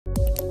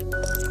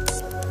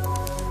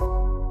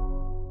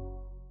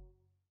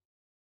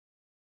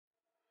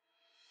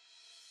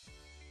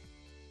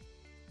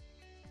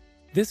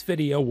This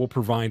video will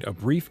provide a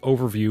brief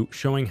overview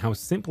showing how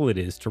simple it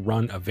is to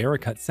run a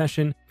Vericut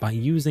session by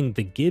using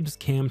the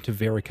GibbsCAM to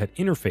Vericut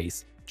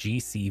interface,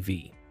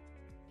 GCV.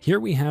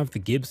 Here we have the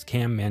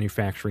GibbsCAM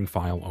manufacturing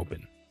file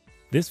open.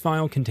 This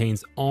file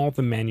contains all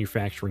the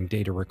manufacturing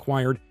data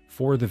required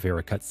for the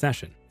Vericut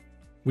session.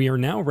 We are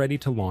now ready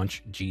to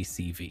launch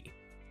GCV.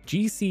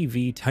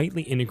 GCV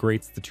tightly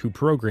integrates the two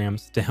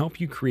programs to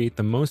help you create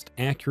the most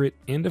accurate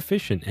and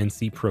efficient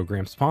NC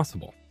programs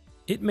possible.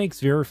 It makes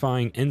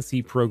verifying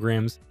NC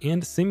programs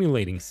and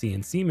simulating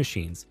CNC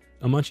machines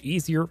a much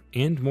easier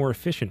and more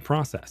efficient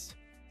process.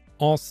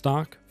 All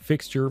stock,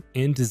 fixture,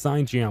 and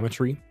design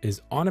geometry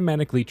is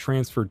automatically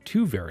transferred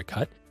to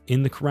Vericut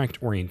in the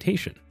correct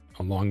orientation,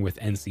 along with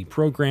NC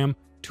program,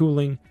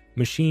 tooling,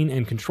 machine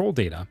and control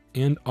data,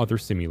 and other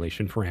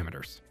simulation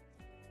parameters.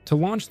 To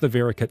launch the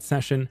Vericut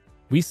session,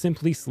 we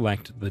simply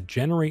select the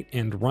Generate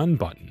and Run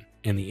button,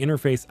 and the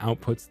interface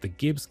outputs the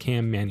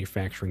GibbsCAM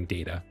manufacturing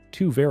data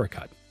to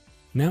Vericut.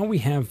 Now we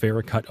have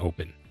Vericut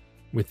open,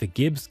 with the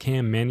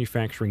GibbsCAM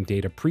manufacturing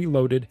data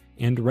preloaded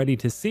and ready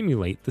to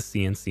simulate the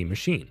CNC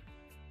machine.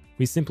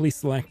 We simply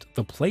select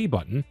the Play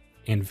button,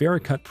 and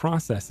Vericut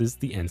processes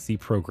the NC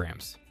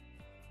programs.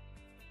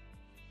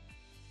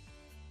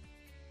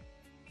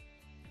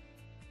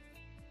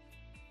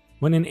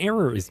 When an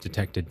error is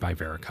detected by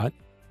Vericut,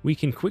 we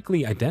can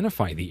quickly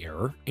identify the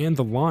error and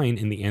the line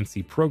in the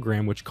NC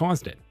program which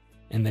caused it,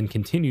 and then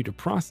continue to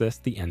process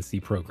the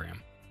NC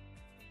program.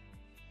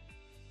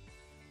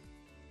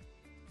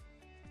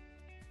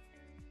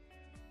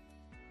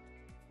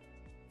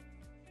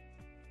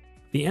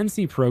 The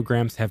NC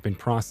programs have been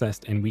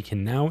processed and we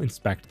can now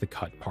inspect the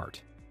cut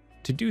part.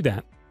 To do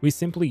that, we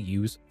simply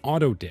use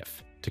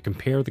AutoDiff to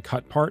compare the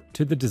cut part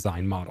to the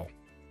design model.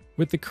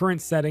 With the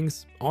current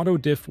settings,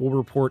 AutoDiff will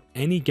report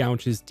any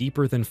gouges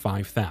deeper than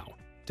 5 thou,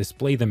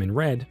 display them in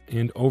red,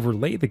 and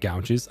overlay the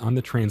gouges on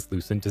the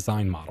translucent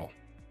design model.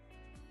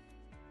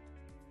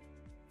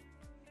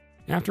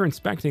 After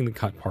inspecting the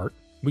cut part,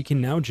 we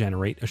can now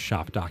generate a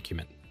shop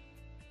document.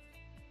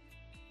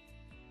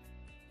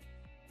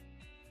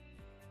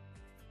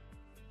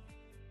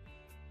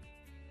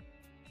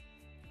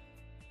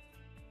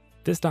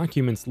 This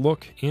document's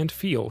look and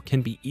feel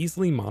can be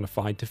easily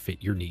modified to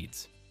fit your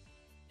needs.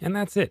 And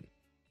that's it.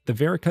 The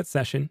Vericut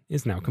session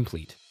is now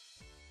complete.